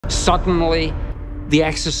Suddenly, the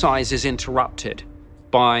exercise is interrupted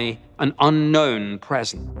by an unknown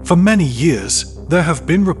presence. For many years, there have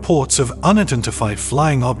been reports of unidentified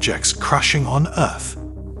flying objects crashing on Earth.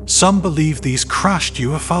 Some believe these crashed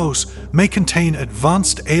UFOs may contain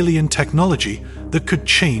advanced alien technology that could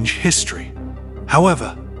change history.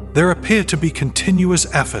 However, there appear to be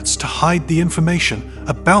continuous efforts to hide the information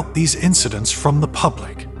about these incidents from the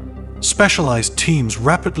public. Specialized teams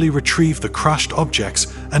rapidly retrieve the crashed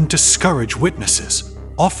objects and discourage witnesses,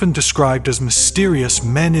 often described as mysterious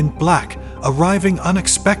men in black arriving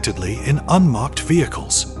unexpectedly in unmarked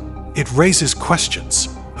vehicles. It raises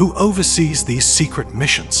questions. Who oversees these secret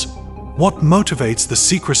missions? What motivates the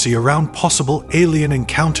secrecy around possible alien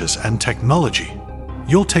encounters and technology?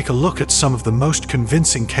 You'll take a look at some of the most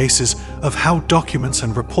convincing cases of how documents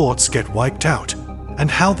and reports get wiped out, and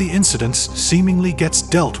how the incident seemingly gets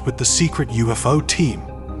dealt with the secret UFO team.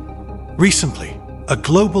 Recently, a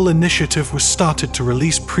global initiative was started to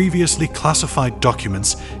release previously classified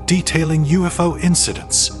documents detailing UFO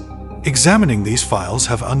incidents. Examining these files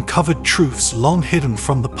have uncovered truths long hidden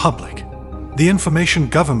from the public. The information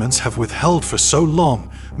governments have withheld for so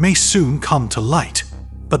long may soon come to light.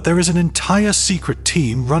 But there is an entire secret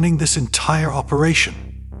team running this entire operation.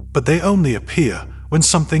 But they only appear when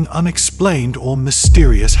something unexplained or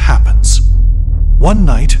mysterious happens. One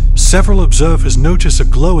night, several observers notice a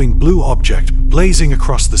glowing blue object blazing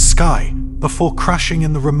across the sky before crashing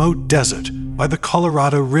in the remote desert by the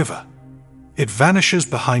Colorado River. It vanishes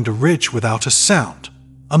behind a ridge without a sound.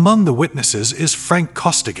 Among the witnesses is Frank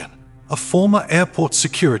Costigan, a former airport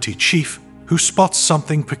security chief who spots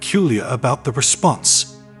something peculiar about the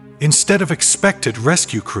response. Instead of expected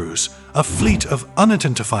rescue crews, a fleet of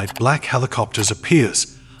unidentified black helicopters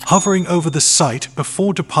appears, hovering over the site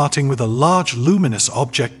before departing with a large luminous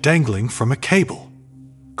object dangling from a cable.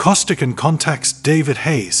 Costigan contacts David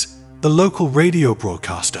Hayes, the local radio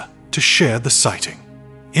broadcaster, to share the sighting.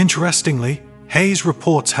 Interestingly, Hayes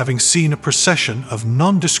reports having seen a procession of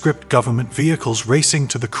nondescript government vehicles racing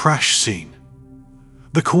to the crash scene.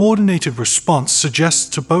 The coordinated response suggests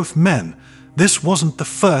to both men this wasn't the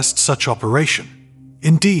first such operation.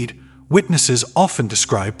 Indeed, witnesses often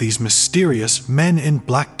describe these mysterious men in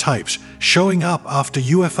black types showing up after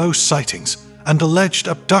UFO sightings and alleged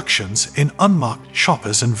abductions in unmarked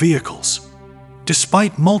choppers and vehicles.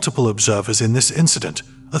 Despite multiple observers in this incident,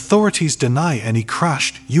 authorities deny any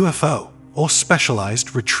crashed UFO or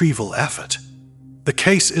specialized retrieval effort. The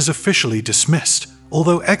case is officially dismissed,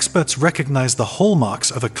 although experts recognize the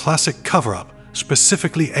hallmarks of a classic cover-up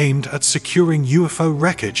specifically aimed at securing UFO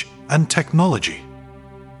wreckage and technology.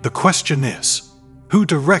 The question is, who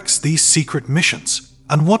directs these secret missions,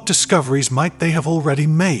 and what discoveries might they have already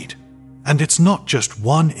made? And it's not just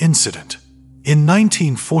one incident. In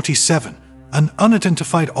 1947, an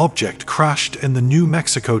unidentified object crashed in the New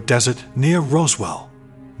Mexico desert near Roswell.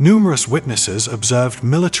 Numerous witnesses observed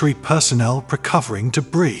military personnel recovering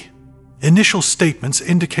debris. Initial statements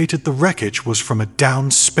indicated the wreckage was from a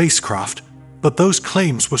downed spacecraft, but those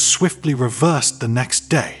claims were swiftly reversed the next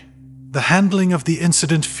day. The handling of the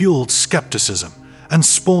incident fueled skepticism and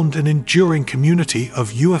spawned an enduring community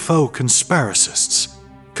of UFO conspiracists.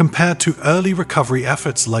 Compared to early recovery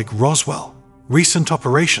efforts like Roswell, recent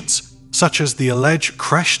operations, such as the alleged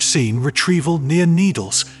crashed scene retrieval near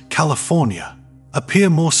Needles, California, appear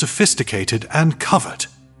more sophisticated and covert.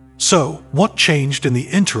 So, what changed in the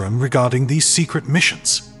interim regarding these secret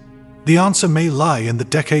missions? The answer may lie in the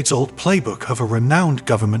decades-old playbook of a renowned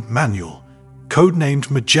government manual, codenamed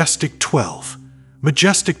Majestic 12.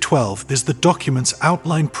 Majestic 12 is the document's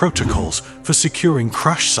outline protocols for securing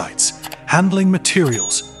crash sites, handling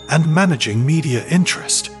materials, and managing media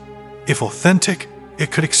interest. If authentic,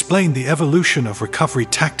 it could explain the evolution of recovery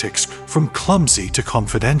tactics from clumsy to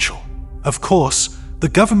confidential. Of course, the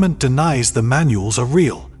government denies the manuals are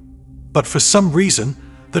real, but for some reason,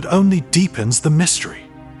 that only deepens the mystery.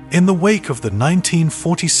 In the wake of the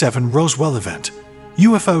 1947 Roswell event,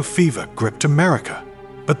 UFO fever gripped America,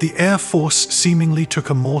 but the Air Force seemingly took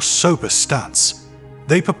a more sober stance.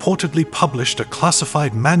 They purportedly published a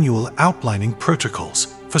classified manual outlining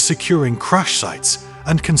protocols for securing crash sites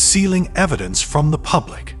and concealing evidence from the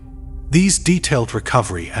public. These detailed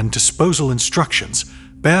recovery and disposal instructions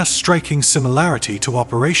bear striking similarity to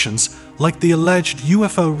operations like the alleged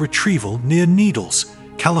UFO retrieval near Needles,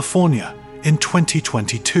 California, in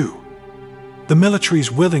 2022. The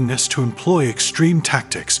military's willingness to employ extreme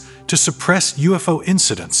tactics to suppress UFO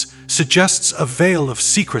incidents suggests a veil of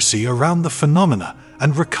secrecy around the phenomena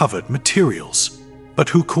and recovered materials. But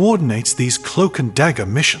who coordinates these cloak and dagger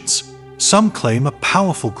missions? Some claim a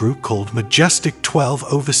powerful group called Majestic 12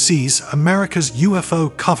 oversees America's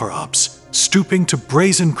UFO cover-ups, stooping to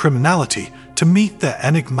brazen criminality to meet their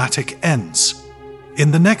enigmatic ends.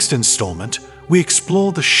 In the next installment, we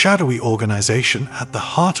explore the shadowy organization at the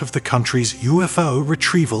heart of the country's UFO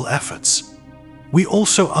retrieval efforts. We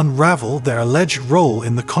also unravel their alleged role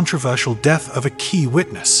in the controversial death of a key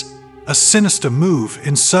witness, a sinister move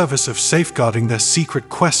in service of safeguarding their secret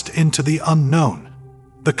quest into the unknown.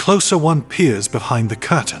 The closer one peers behind the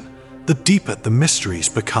curtain, the deeper the mysteries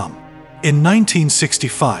become. In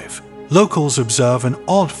 1965, locals observe an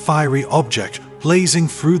odd fiery object blazing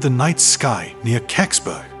through the night sky near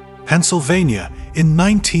Kecksburg, Pennsylvania in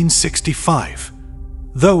 1965.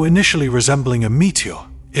 Though initially resembling a meteor,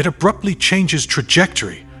 it abruptly changes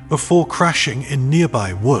trajectory before crashing in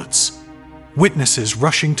nearby woods. Witnesses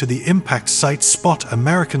rushing to the impact site spot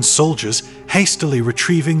American soldiers hastily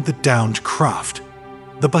retrieving the downed craft.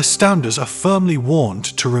 The bystanders are firmly warned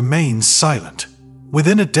to remain silent.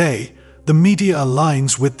 Within a day, the media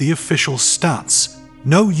aligns with the official stance.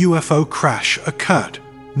 No UFO crash occurred,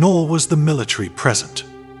 nor was the military present.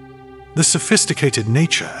 The sophisticated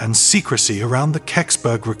nature and secrecy around the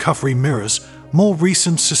Kecksburg recovery mirrors more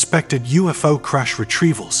recent suspected UFO crash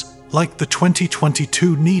retrievals, like the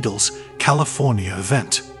 2022 Needles, California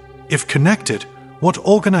event. If connected, what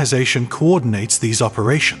organization coordinates these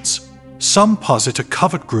operations? Some posit a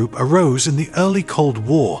covert group arose in the early Cold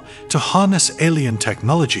War to harness alien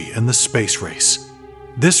technology in the space race.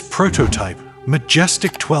 This prototype,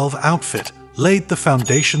 Majestic 12 outfit, laid the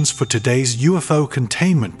foundations for today's UFO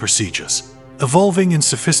containment procedures, evolving in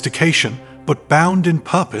sophistication but bound in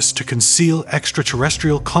purpose to conceal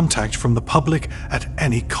extraterrestrial contact from the public at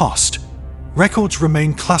any cost. Records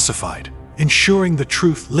remain classified, ensuring the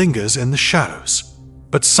truth lingers in the shadows.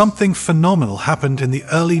 But something phenomenal happened in the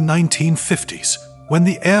early 1950s, when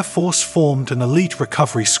the Air Force formed an elite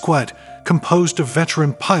recovery squad composed of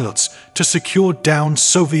veteran pilots to secure downed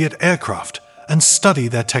Soviet aircraft and study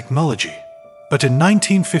their technology. But in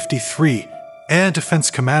 1953, Air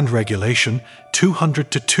Defense Command Regulation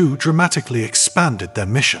 200-2 dramatically expanded their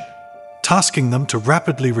mission, tasking them to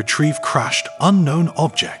rapidly retrieve crashed, unknown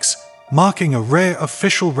objects, marking a rare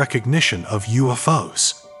official recognition of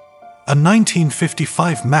UFOs. A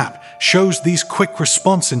 1955 map shows these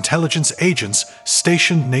quick-response intelligence agents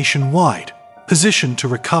stationed nationwide, positioned to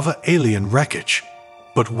recover alien wreckage.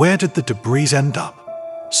 But where did the debris end up?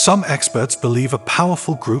 Some experts believe a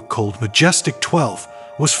powerful group called Majestic 12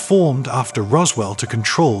 was formed after Roswell to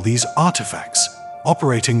control these artifacts,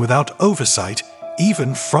 operating without oversight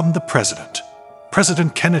even from the president.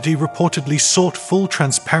 President Kennedy reportedly sought full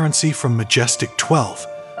transparency from Majestic 12,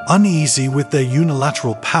 uneasy with their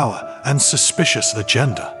unilateral power and suspicious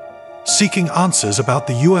agenda. Seeking answers about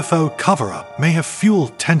the UFO cover-up may have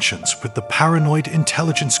fueled tensions with the paranoid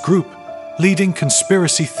intelligence group, leading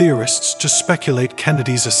conspiracy theorists to speculate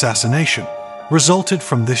Kennedy's assassination resulted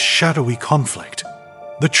from this shadowy conflict.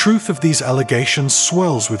 The truth of these allegations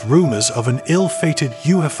swirls with rumors of an ill-fated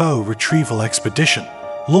UFO retrieval expedition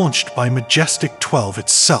launched by Majestic 12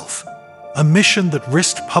 itself, a mission that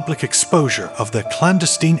risked public exposure of their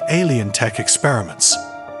clandestine alien tech experiments.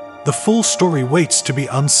 The full story waits to be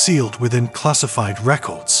unsealed within classified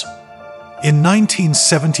records. In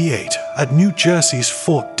 1978, at New Jersey's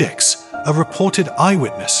Fort Dix, a reported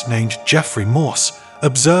eyewitness named Jeffrey Morse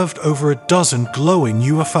observed over a dozen glowing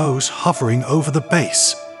UFOs hovering over the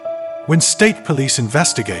base. When state police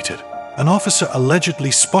investigated, an officer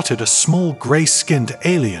allegedly spotted a small gray-skinned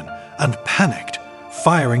alien and panicked,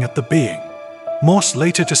 firing at the being. Morse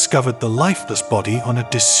later discovered the lifeless body on a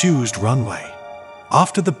disused runway.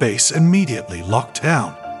 After the base immediately locked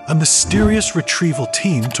down, a mysterious retrieval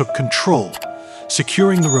team took control,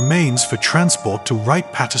 securing the remains for transport to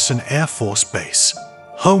Wright-Patterson Air Force Base,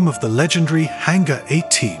 home of the legendary Hangar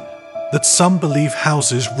 18 that some believe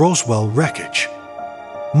houses Roswell wreckage.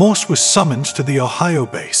 Morse was summoned to the Ohio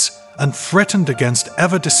base and threatened against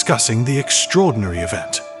ever discussing the extraordinary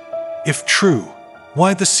event. If true,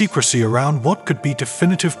 why the secrecy around what could be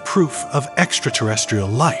definitive proof of extraterrestrial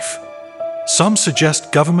life? Some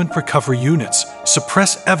suggest government recovery units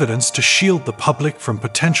suppress evidence to shield the public from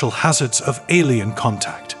potential hazards of alien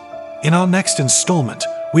contact. In our next installment,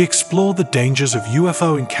 we explore the dangers of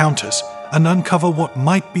UFO encounters and uncover what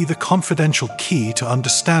might be the confidential key to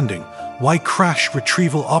understanding why crash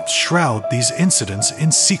retrieval ops shroud these incidents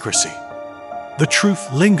in secrecy. The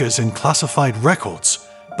truth lingers in classified records,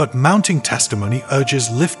 but mounting testimony urges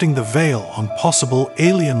lifting the veil on possible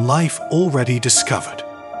alien life already discovered.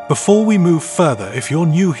 Before we move further, if you're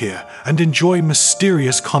new here and enjoy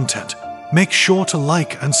mysterious content, make sure to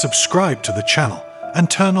like and subscribe to the channel and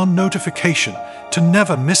turn on notification to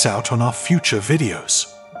never miss out on our future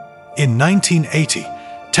videos. In 1980,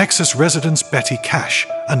 Texas residents Betty Cash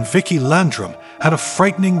and Vicki Landrum had a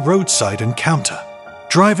frightening roadside encounter.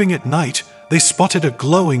 Driving at night, they spotted a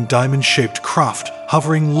glowing diamond-shaped craft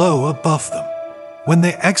hovering low above them. When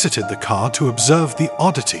they exited the car to observe the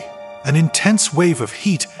oddity, an intense wave of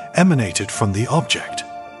heat emanated from the object.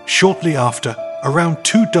 Shortly after, around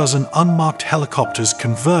 24 unmarked helicopters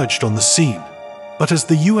converged on the scene. But as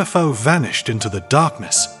the UFO vanished into the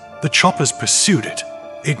darkness, the choppers pursued it,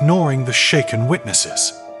 ignoring the shaken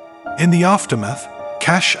witnesses. In the aftermath,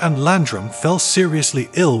 Cash and Landrum fell seriously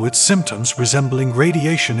ill with symptoms resembling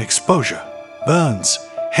radiation exposure, burns,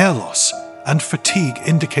 hair loss, and fatigue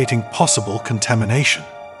indicating possible contamination.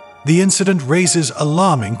 The incident raises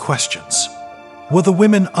alarming questions. Were the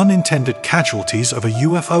women unintended casualties of a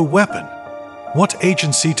UFO weapon? What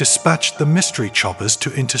agency dispatched the mystery choppers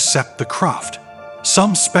to intercept the craft?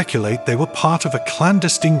 Some speculate they were part of a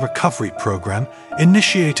clandestine recovery program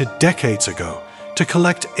initiated decades ago to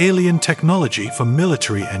collect alien technology for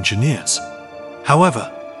military engineers.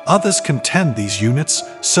 However, others contend these units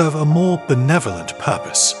serve a more benevolent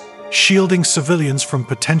purpose, shielding civilians from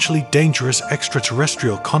potentially dangerous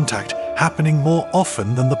extraterrestrial contact happening more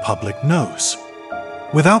often than the public knows.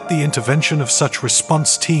 Without the intervention of such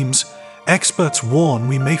response teams, experts warn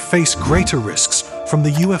we may face greater risks from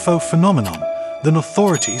the UFO phenomenon than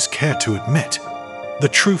authorities care to admit. The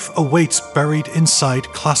truth awaits buried inside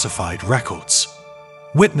classified records.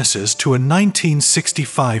 Witnesses to a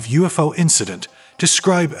 1965 UFO incident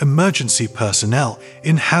describe emergency personnel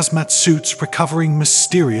in hazmat suits recovering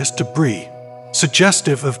mysterious debris,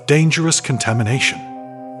 suggestive of dangerous contamination.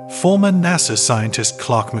 Former NASA scientist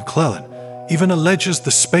Clark McClellan even alleges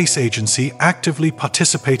the space agency actively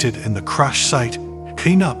participated in the crash site,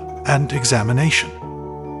 cleanup, and examination.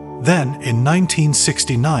 Then, in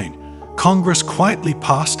 1969, Congress quietly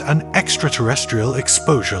passed an extraterrestrial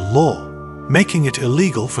exposure law, making it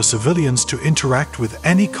illegal for civilians to interact with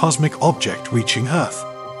any cosmic object reaching Earth,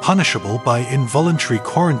 punishable by involuntary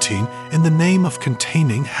quarantine in the name of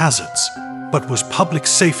containing hazards. But was public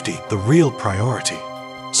safety the real priority?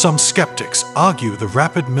 Some skeptics argue the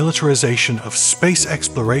rapid militarization of space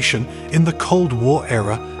exploration in the Cold War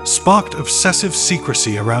era sparked obsessive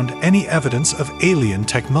secrecy around any evidence of alien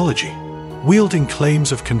technology, wielding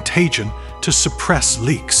claims of contagion to suppress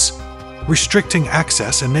leaks. Restricting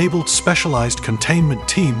access enabled specialized containment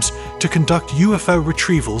teams to conduct UFO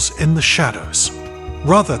retrievals in the shadows.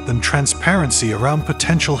 Rather than transparency around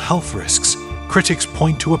potential health risks, critics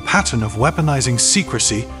point to a pattern of weaponizing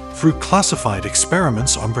secrecy through classified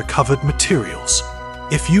experiments on recovered materials.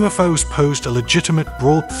 If UFOs posed a legitimate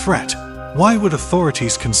broad threat, why would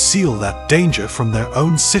authorities conceal that danger from their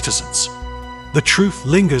own citizens? The truth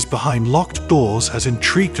lingers behind locked doors as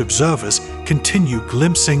intrigued observers continue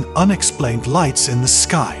glimpsing unexplained lights in the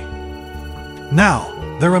sky.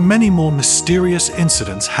 Now, there are many more mysterious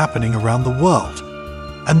incidents happening around the world,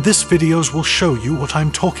 and this video will show you what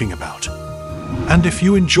I'm talking about. And if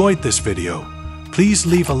you enjoyed this video, please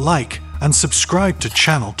leave a like and subscribe to the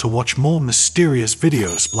channel to watch more mysterious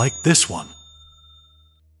videos like this one.